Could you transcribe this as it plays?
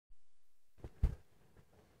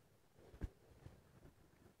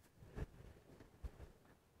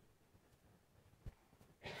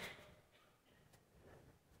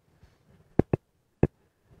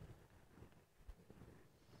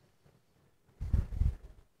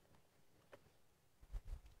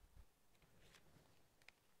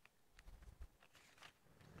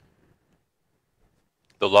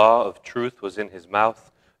The law of truth was in his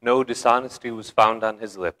mouth. No dishonesty was found on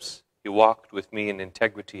his lips. He walked with me in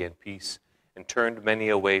integrity and peace, and turned many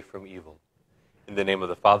away from evil. In the name of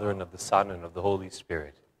the Father, and of the Son, and of the Holy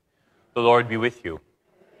Spirit. The Lord be with you.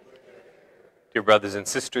 Dear brothers and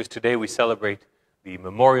sisters, today we celebrate the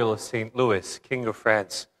memorial of St. Louis, King of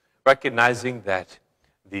France, recognizing that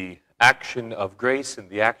the action of grace and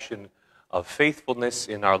the action of faithfulness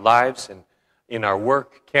in our lives and in our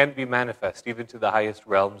work can be manifest even to the highest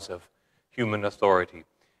realms of human authority.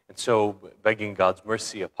 And so, begging God's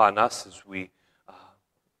mercy upon us as we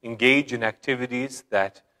engage in activities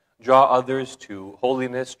that draw others to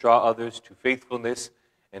holiness, draw others to faithfulness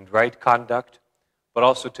and right conduct. But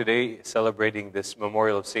also today, celebrating this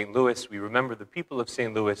memorial of St. Louis, we remember the people of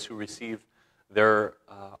St. Louis who received their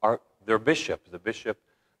bishop. The bishop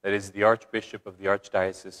that is the Archbishop of the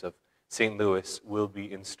Archdiocese of St. Louis will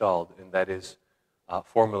be installed, and that is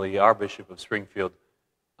formerly our Bishop of Springfield,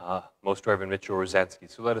 Most Reverend Mitchell Rosansky.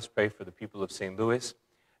 So let us pray for the people of St. Louis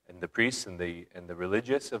and the priests and the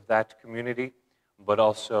religious of that community, but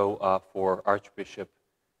also for Archbishop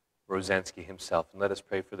Rosansky himself. And let us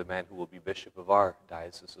pray for the man who will be Bishop of our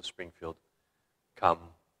Diocese of Springfield come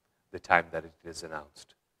the time that it is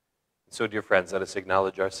announced. And so, dear friends, let us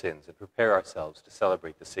acknowledge our sins and prepare ourselves to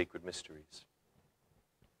celebrate the sacred mysteries.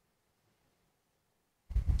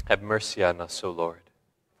 Have mercy on us, O Lord,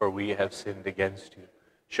 for we have sinned against you.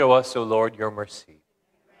 Show us, O Lord, your mercy.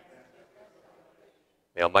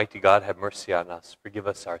 May Almighty God have mercy on us, forgive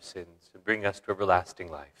us our sins, and bring us to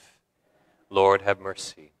everlasting life. Lord, have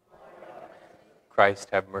mercy. Christ,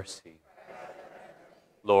 have mercy.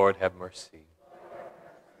 Lord, have mercy.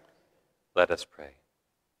 Let us pray.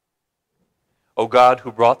 O God,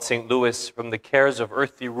 who brought St. Louis from the cares of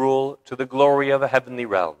earthly rule to the glory of a heavenly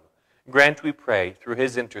realm, grant, we pray, through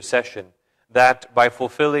his intercession, that by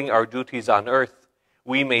fulfilling our duties on earth,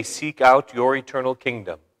 we may seek out your eternal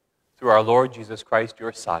kingdom through our Lord Jesus Christ,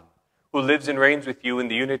 your Son, who lives and reigns with you in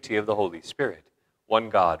the unity of the Holy Spirit, one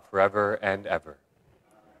God, forever and ever.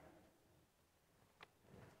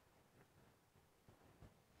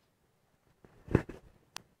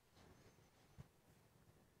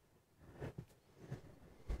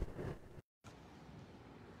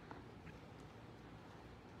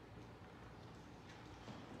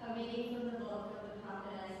 A reading from the book of the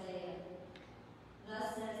prophet Isaiah.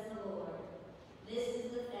 Thus says the Lord, this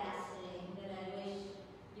is the fasting that I wish,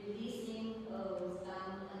 releasing oaths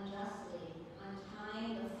bound unjustly,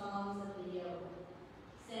 untying the thongs of the yoke,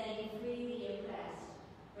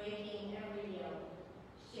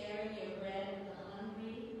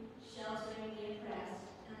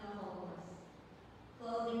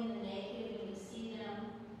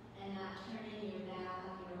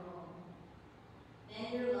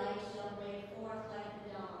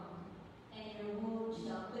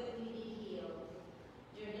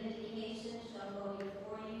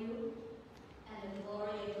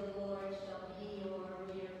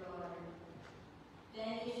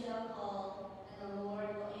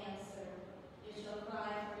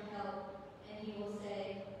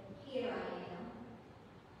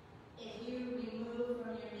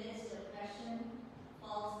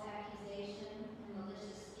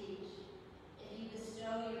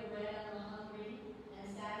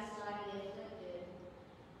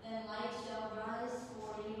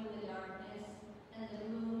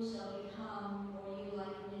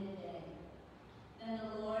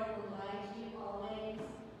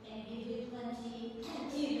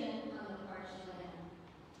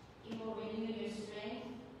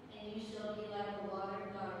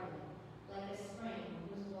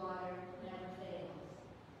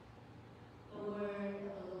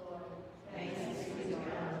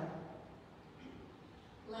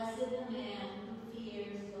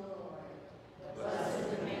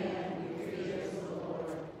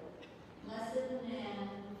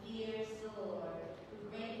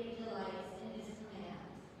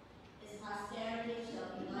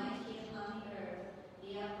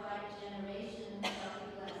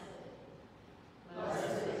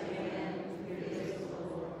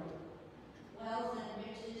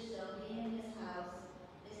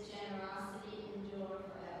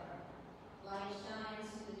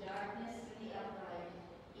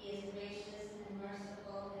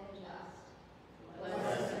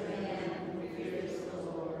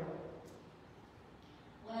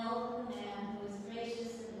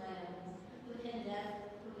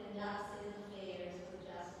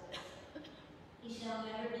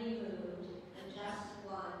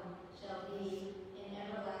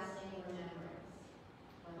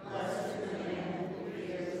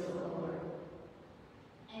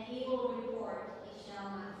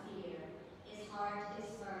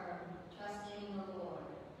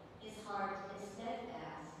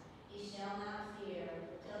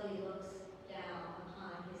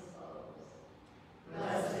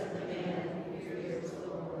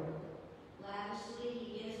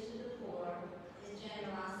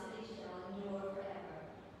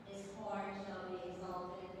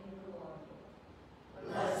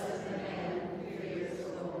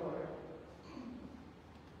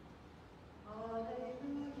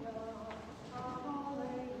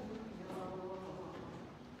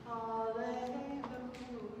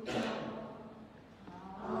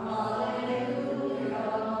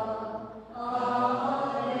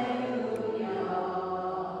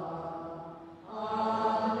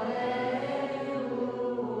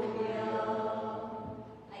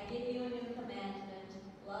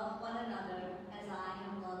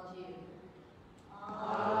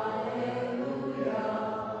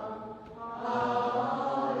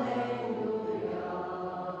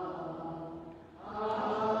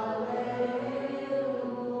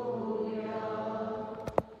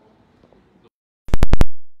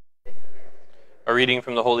 A reading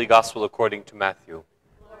from the Holy Gospel according to Matthew.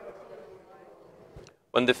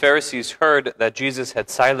 When the Pharisees heard that Jesus had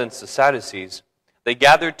silenced the Sadducees, they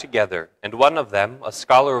gathered together, and one of them, a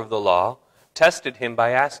scholar of the law, tested him by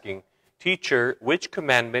asking, "Teacher, which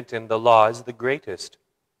commandment in the law is the greatest?"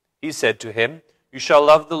 He said to him, "You shall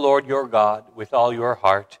love the Lord your God with all your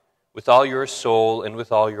heart, with all your soul, and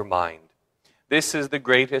with all your mind. This is the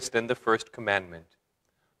greatest and the first commandment.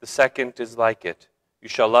 The second is like it. You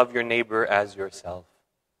shall love your neighbor as yourself.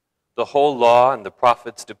 The whole law and the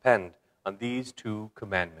prophets depend on these two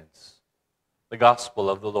commandments." The Gospel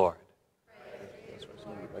of the Lord.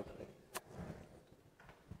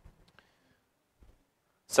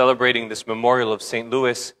 Celebrating this memorial of St.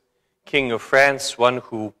 Louis, King of France, one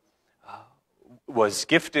who was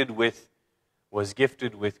gifted with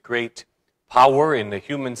great power in the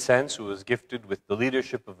human sense, who was gifted with the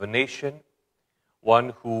leadership of a nation, one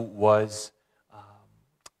who was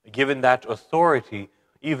given that authority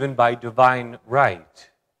even by divine right,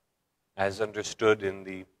 as understood in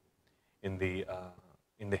the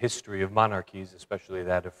history of monarchies, especially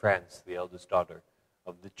that of France, the eldest daughter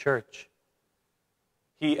of the Church.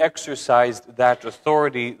 He exercised that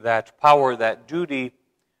authority, that power, that duty,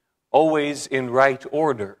 always in right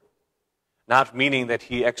order, not meaning that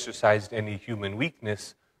he exercised any human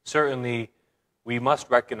weakness. Certainly, we must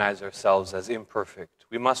recognize ourselves as imperfect.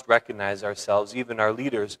 We must recognize ourselves, even our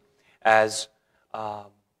leaders, as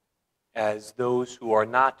those who are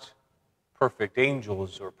not perfect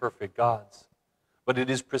angels or perfect gods. But it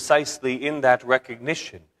is precisely in that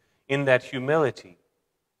recognition, in that humility,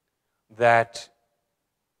 that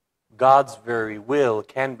God's very will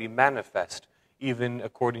can be manifest, even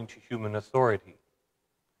according to human authority.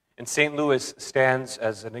 And St. Louis stands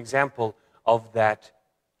as an example of that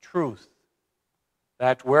truth,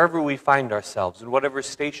 that wherever we find ourselves, in whatever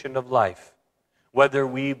station of life, whether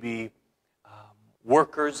we be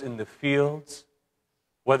workers in the fields,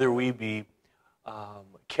 whether we be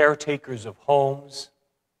caretakers of homes,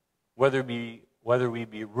 whether we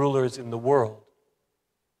be rulers in the world,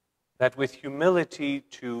 that with humility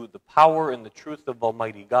to the power and the truth of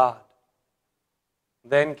Almighty God,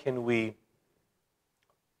 then can we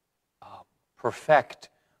perfect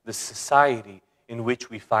the society in which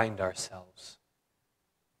we find ourselves.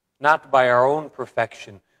 Not by our own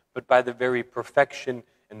perfection, but by the very perfection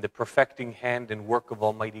and the perfecting hand and work of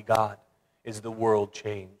Almighty God is the world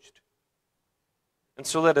changed. And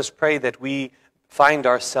so let us pray that we find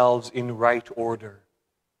ourselves in right order.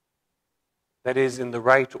 That is, in the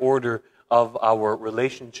right order of our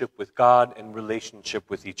relationship with God and relationship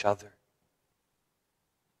with each other.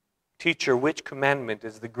 Teacher, which commandment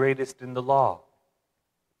is the greatest in the law?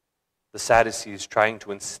 The Sadducees, trying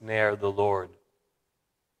to ensnare the Lord,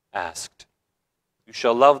 asked, "You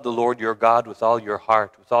shall love the Lord your God with all your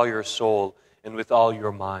heart, with all your soul, and with all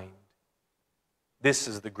your mind. This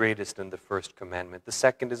is the greatest and the first commandment. The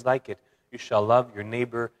second is like it. You shall love your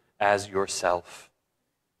neighbor as yourself."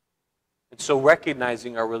 And so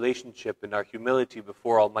recognizing our relationship and our humility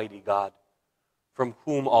before Almighty God, from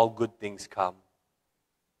whom all good things come,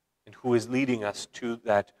 and who is leading us to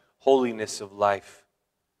that holiness of life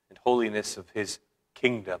and holiness of His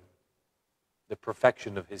kingdom, the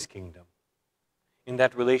perfection of His kingdom. In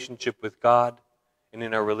that relationship with God and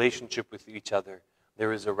in our relationship with each other,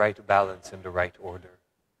 there is a right balance and a right order.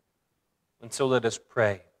 And so let us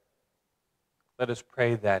pray. Let us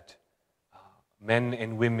pray that men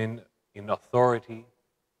and women in authority,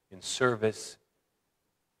 in service,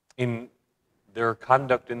 in their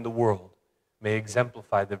conduct in the world, may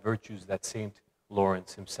exemplify the virtues that St.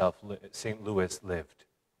 Louis lived.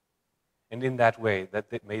 And in that way,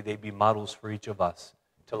 may they be models for each of us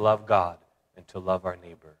to love God and to love our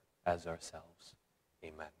neighbor as ourselves.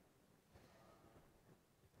 Amen.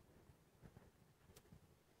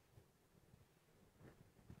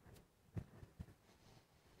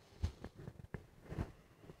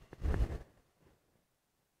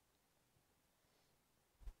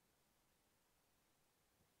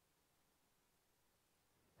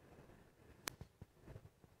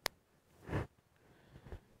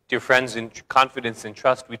 Dear friends, in confidence and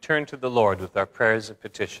trust, we turn to the Lord with our prayers and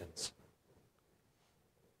petitions.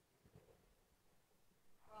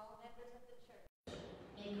 For all members of the Church,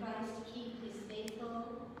 may Christ keep his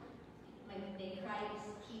faithful, may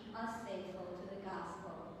Christ keep us faithful to the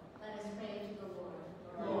gospel. Let us pray to the Lord.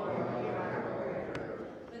 Lord, hear our prayer.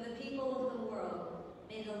 For the people of the world,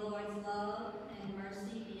 may the Lord's love and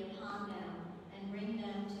mercy be upon them and bring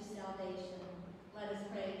them to salvation. Let us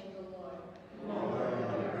pray to the Lord. Lord,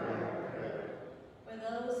 hear our prayer. For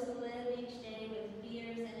those who live each day with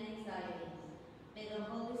fears and anxieties, may the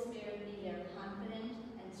Holy Spirit be their confidant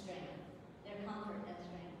and strength, their comfort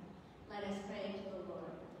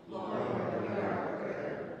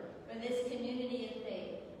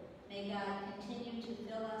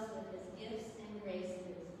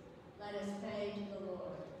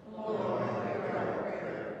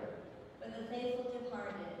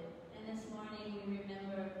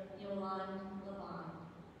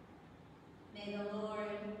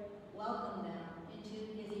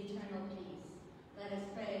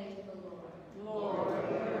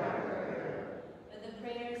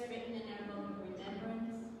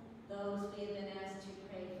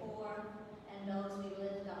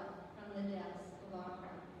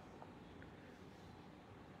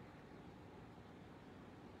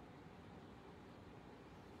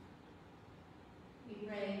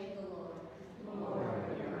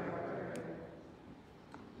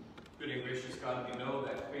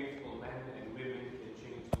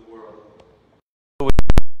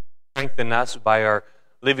strengthen us by our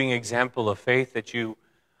living example of faith, that you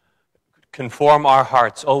conform our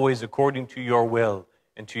hearts always according to your will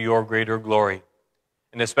and to your greater glory.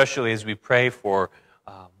 And especially as we pray for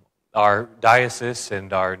our diocese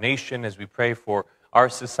and our nation, as we pray for our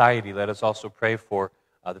society, let us also pray for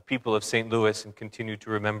the people of St. Louis and continue to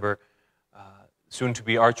remember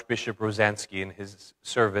soon-to-be Archbishop Rosansky in his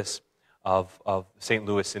service of St.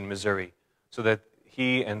 Louis in Missouri, so that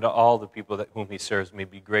he and all the people whom he serves may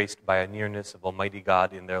be graced by a nearness of Almighty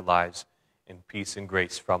God in their lives, in peace and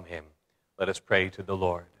grace from him. Let us pray to the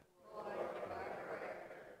Lord.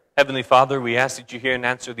 Heavenly Father, we ask that you hear and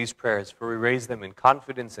answer these prayers, for we raise them in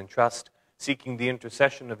confidence and trust, seeking the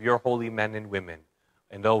intercession of your holy men and women,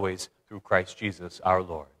 and always through Christ Jesus our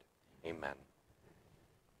Lord. Amen.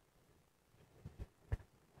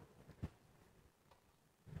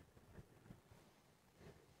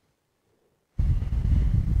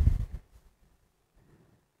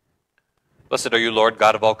 Blessed are you, Lord,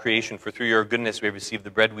 God of all creation, for through your goodness we have received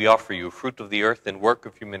the bread we offer you, fruit of the earth and work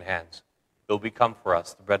of human hands. It will become for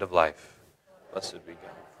us the bread of life. Blessed be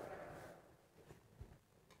God.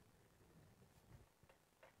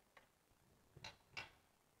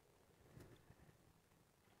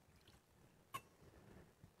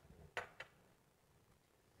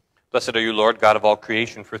 Blessed are you, Lord, God of all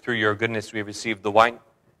creation, for through your goodness we have received the wine.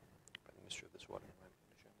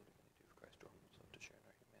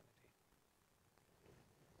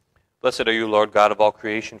 Blessed are you, Lord, God of all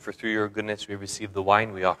creation, for through your goodness we have received the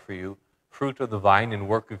wine we offer you, fruit of the vine and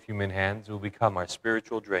work of human hands, will become our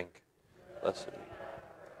spiritual drink. Blessed be God.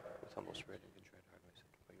 With humble spirit and contrite heart, I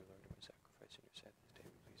sanctify you, Lord, in my sacrifice and your sadness, day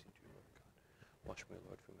pleasing to you, Lord God. Wash me,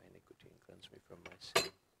 Lord, from my iniquity and cleanse me from my sin.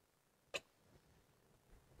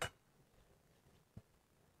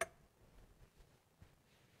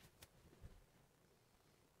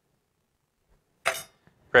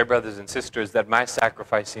 Pray, brothers and sisters, that my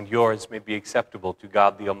sacrifice and yours may be acceptable to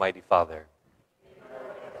God the Almighty Father.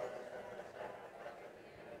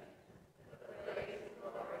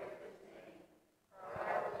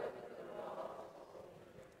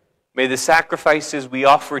 May the sacrifices we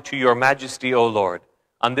offer to your majesty, O Lord,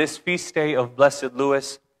 on this feast day of Blessed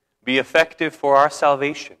Louis, be effective for our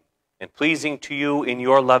salvation and pleasing to you in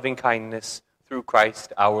your loving kindness through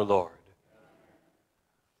Christ our Lord.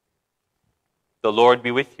 The Lord be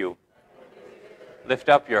with you. Lift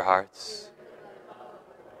up your hearts.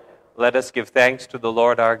 Let us give thanks to the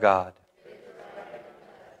Lord our God.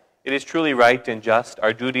 It is truly right and just,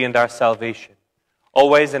 our duty and our salvation,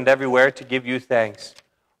 always and everywhere to give you thanks,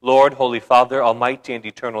 Lord, Holy Father, Almighty and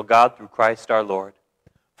eternal God, through Christ our Lord.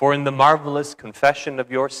 For in the marvelous confession of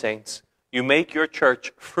your saints, you make your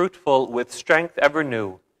church fruitful with strength ever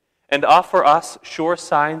new, and offer us sure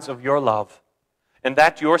signs of your love. And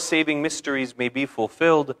that your saving mysteries may be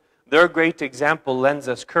fulfilled, their great example lends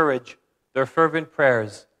us courage, their fervent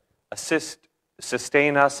prayers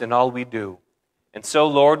sustain us in all we do. And so,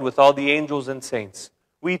 Lord, with all the angels and saints,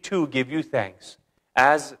 we too give you thanks,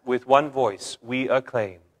 as with one voice we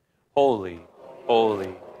acclaim, Holy,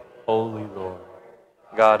 holy, holy Lord,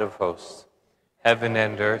 God of hosts. Heaven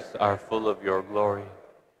and earth are full of your glory.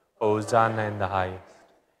 Hosanna in the highest.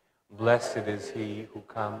 Blessed is he who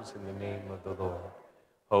comes in the name of the Lord.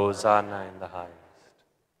 Hosanna in the highest.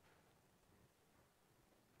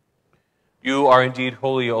 You are indeed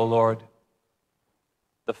holy, O Lord,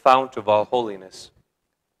 the fount of all holiness.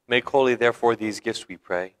 Make holy, therefore, these gifts, we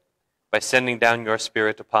pray, by sending down your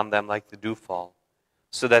Spirit upon them like the dewfall,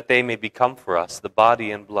 so that they may become for us the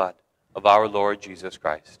body and blood of our Lord Jesus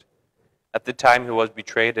Christ. At the time he was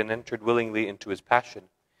betrayed and entered willingly into his passion,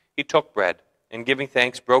 he took bread, and giving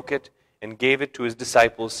thanks, broke it, and gave it to his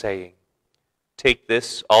disciples, saying, Take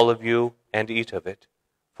this, all of you, and eat of it,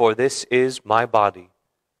 for this is my body,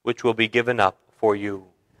 which will be given up for you.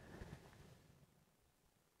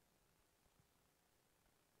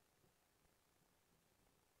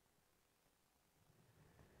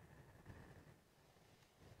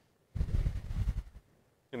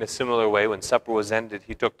 In a similar way, when supper was ended,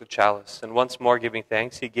 he took the chalice, and once more giving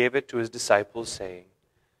thanks, he gave it to his disciples, saying,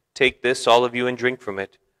 Take this, all of you, and drink from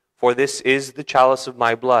it, for this is the chalice of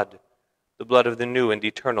my blood, the blood of the new and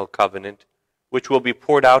eternal covenant, which will be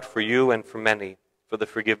poured out for you and for many for the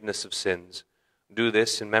forgiveness of sins. Do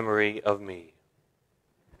this in memory of me.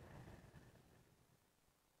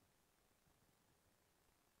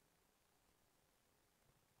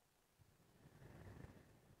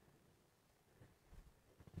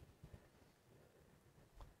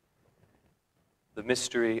 The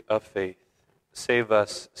mystery of faith. Save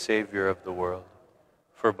us, Savior of the world,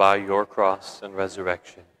 for by your cross and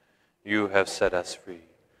resurrection you have set us free.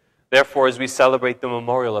 Therefore, as we celebrate the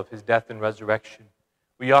memorial of his death and resurrection,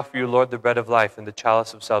 we offer you, Lord, the bread of life and the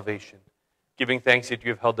chalice of salvation, giving thanks that you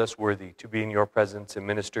have held us worthy to be in your presence and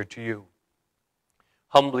minister to you.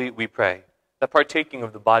 Humbly we pray that partaking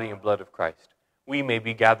of the body and blood of Christ, we may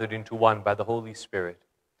be gathered into one by the Holy Spirit.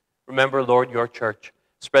 Remember, Lord, your church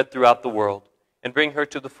spread throughout the world, and bring her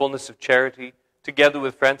to the fullness of charity, together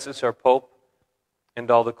with Francis, our Pope, and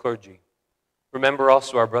all the clergy. Remember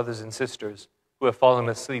also our brothers and sisters who have fallen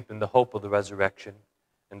asleep in the hope of the resurrection,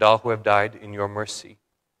 and all who have died in your mercy.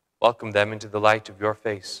 Welcome them into the light of your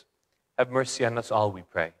face. Have mercy on us all, we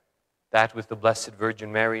pray, that with the Blessed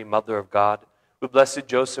Virgin Mary, Mother of God, with blessed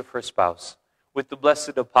Joseph, her spouse, with the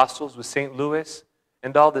blessed apostles, with St. Louis,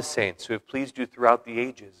 and all the saints who have pleased you throughout the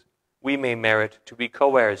ages, we may merit to be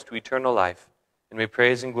co-heirs to eternal life, and may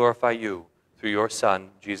praise and glorify you through your Son,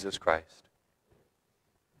 Jesus Christ.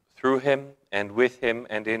 Through him, and with him,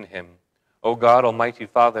 and in him, O God, Almighty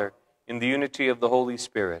Father, in the unity of the Holy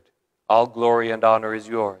Spirit, all glory and honor is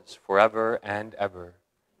yours, forever and ever.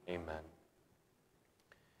 Amen.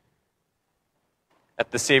 At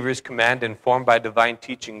the Savior's command, informed by divine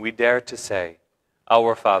teaching, we dare to say,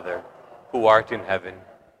 Our Father, who art in heaven,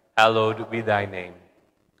 hallowed be thy name.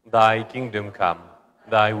 Thy kingdom come,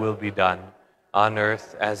 thy will be done, on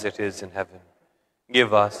earth as it is in heaven.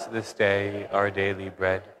 Give us this day our daily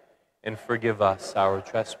bread, and forgive us our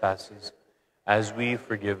trespasses, as we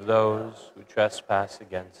forgive those who trespass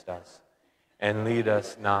against us. And lead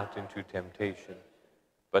us not into temptation,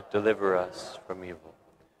 but deliver us from evil.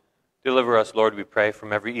 Deliver us, Lord, we pray,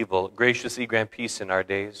 from every evil. Graciously grant peace in our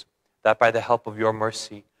days, that by the help of your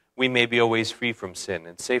mercy we may be always free from sin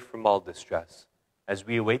and safe from all distress, as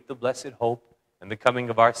we await the blessed hope and the coming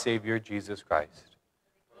of our Savior, Jesus Christ.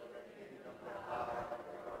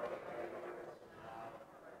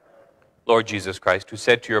 Lord Jesus Christ, who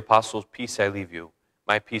said to your apostles, Peace I leave you,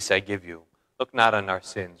 my peace I give you, look not on our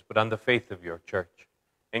sins, but on the faith of your church,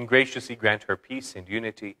 and graciously grant her peace and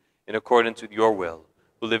unity in accordance with your will,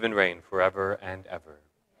 who live and reign forever and ever.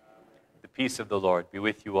 The peace of the Lord be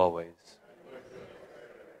with you always.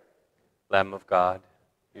 Lamb of God,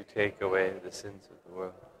 you take away the sins of the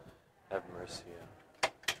world. Have mercy on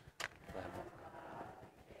us. Lamb of God.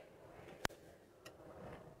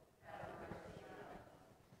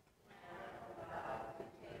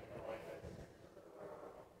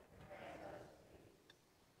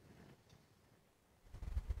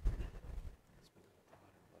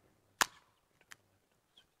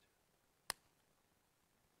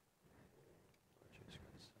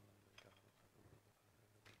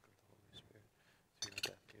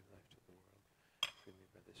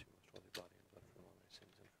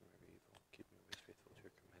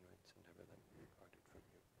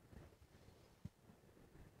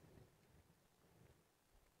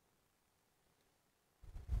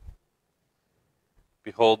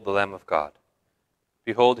 Behold the Lamb of God.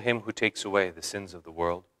 Behold him who takes away the sins of the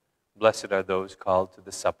world. Blessed are those called to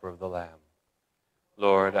the supper of the Lamb.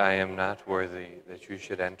 Lord, I am not worthy that you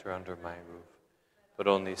should enter under my roof, but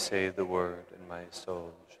only say the word, and my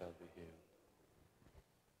soul shall be healed.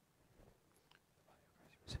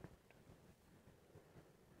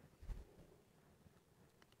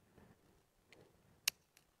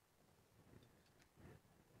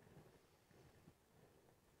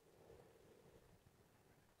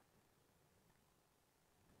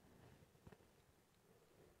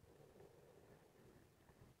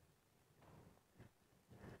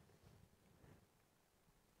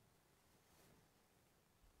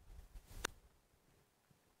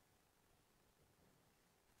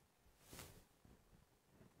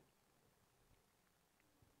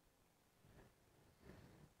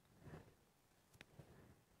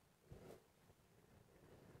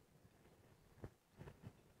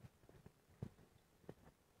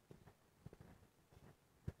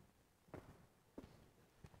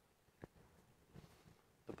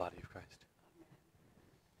 The body of Christ.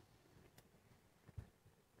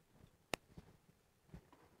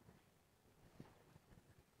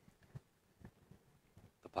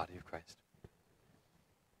 The body of Christ.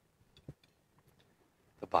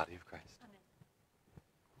 The body of Christ.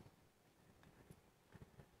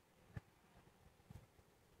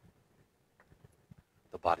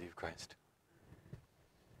 The body of Christ.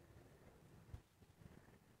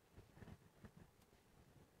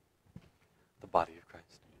 The body of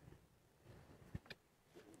Christ.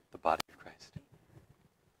 The body of Christ.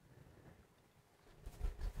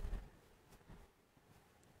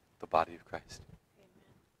 The body of Christ.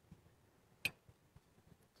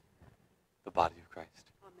 The body of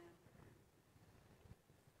Christ.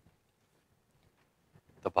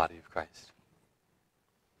 The body of Christ.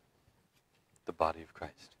 The body of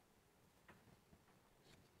Christ.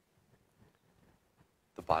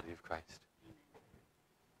 the body of Christ,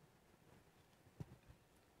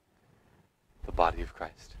 the body of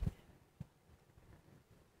Christ.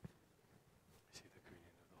 Receive the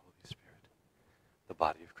communion of the Holy Spirit, the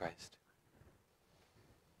body of Christ.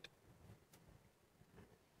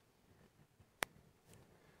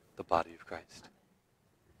 The body of Christ.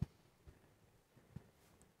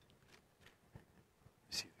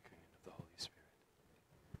 Receive the communion of the Holy Spirit.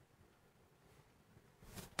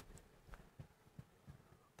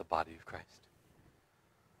 The body of Christ.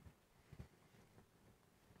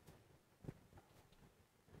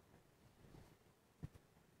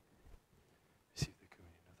 Receive the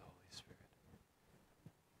communion of the Holy Spirit.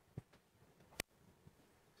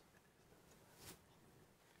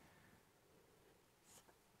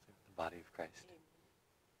 The body of Christ.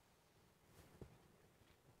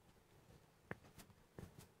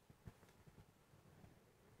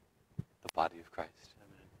 The body of Christ.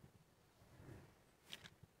 Amen.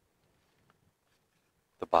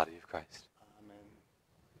 The body of Christ. Amen.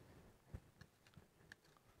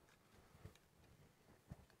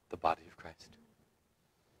 The body of Christ.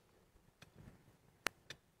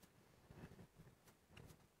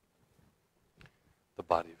 The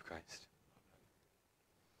body of Christ.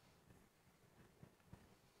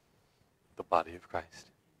 The body of Christ.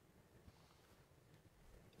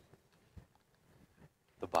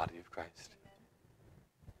 The body of Christ.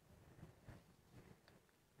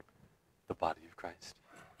 The body of Christ.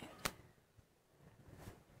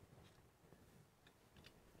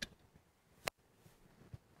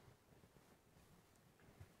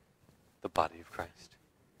 The body of Christ.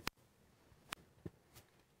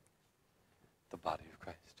 The body of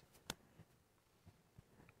Christ.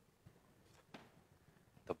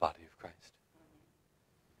 The body of Christ.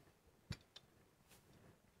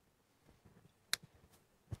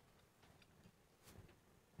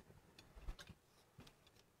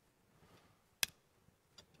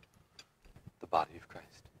 The body of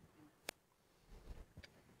Christ.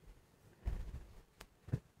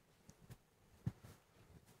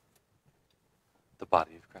 The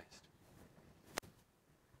body of Christ.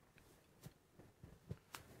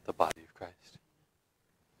 The body of Christ.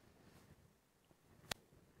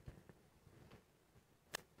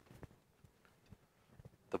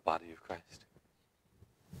 The body of Christ.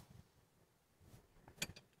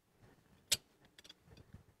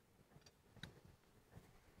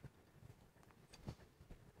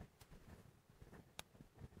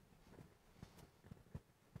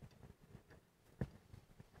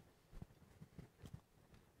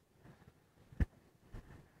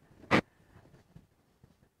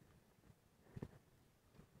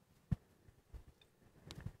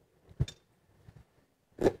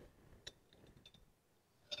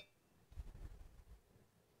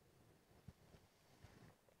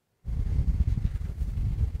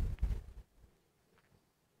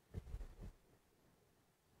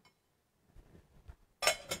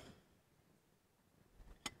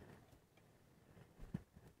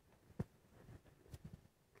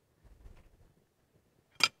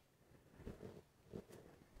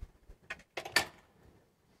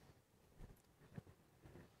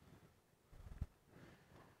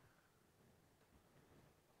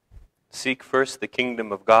 Seek first the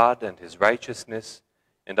kingdom of God and his righteousness,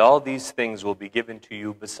 and all these things will be given to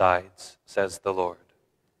you besides, says the Lord.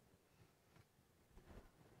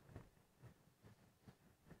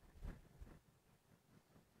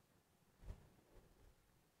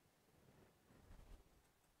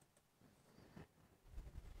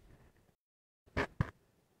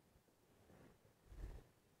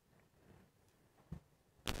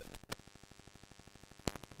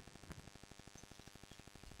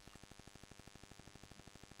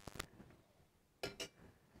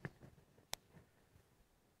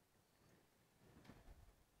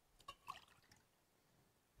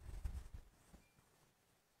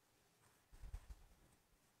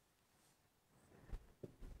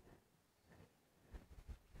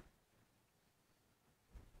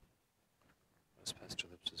 As Pastor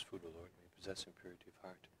Lips' food, O Lord, may possess in purity of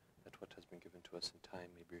heart, that what has been given to us in time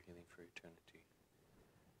may be healing for eternity.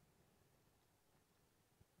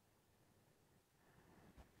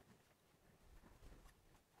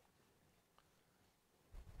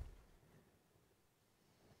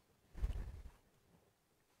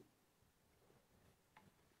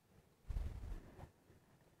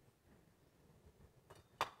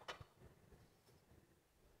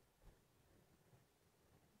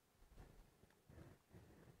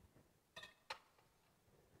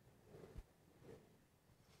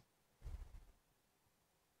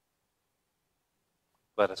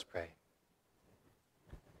 Let us pray.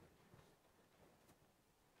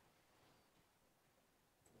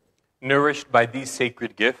 Nourished by these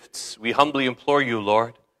sacred gifts, we humbly implore you,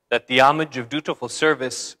 Lord, that the homage of dutiful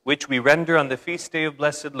service which we render on the feast day of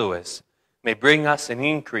Blessed Louis may bring us an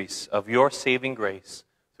increase of your saving grace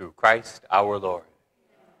through Christ our Lord.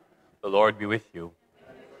 The Lord be with you.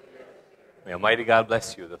 May Almighty God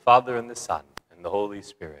bless you, the Father and the Son and the Holy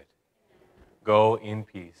Spirit. Go in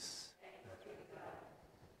peace.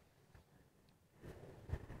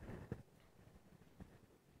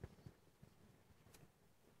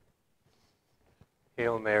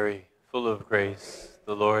 Hail Mary, full of grace,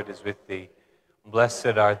 the Lord is with thee.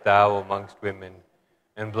 Blessed art thou amongst women,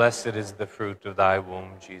 and blessed is the fruit of thy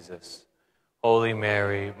womb, Jesus. Holy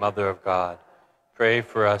Mary, Mother of God, pray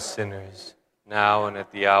for us sinners, now and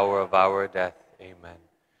at the hour of our death. Amen.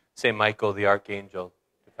 Saint Michael the Archangel,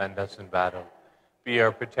 defend us in battle. Be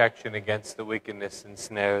our protection against the wickedness and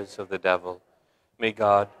snares of the devil. May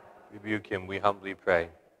God rebuke him, we humbly pray.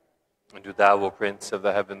 And do thou, O Prince of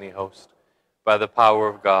the heavenly host, by the power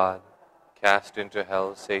of God, cast into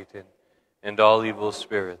hell Satan and all evil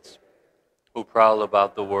spirits who prowl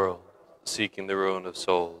about the world, seeking the ruin of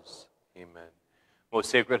souls. Amen. Most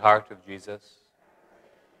Sacred Heart of Jesus,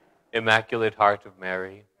 Immaculate Heart of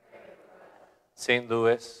Mary, St.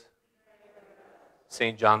 Louis,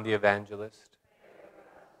 St. John the Evangelist,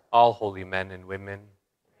 all holy men and women,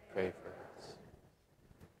 pray for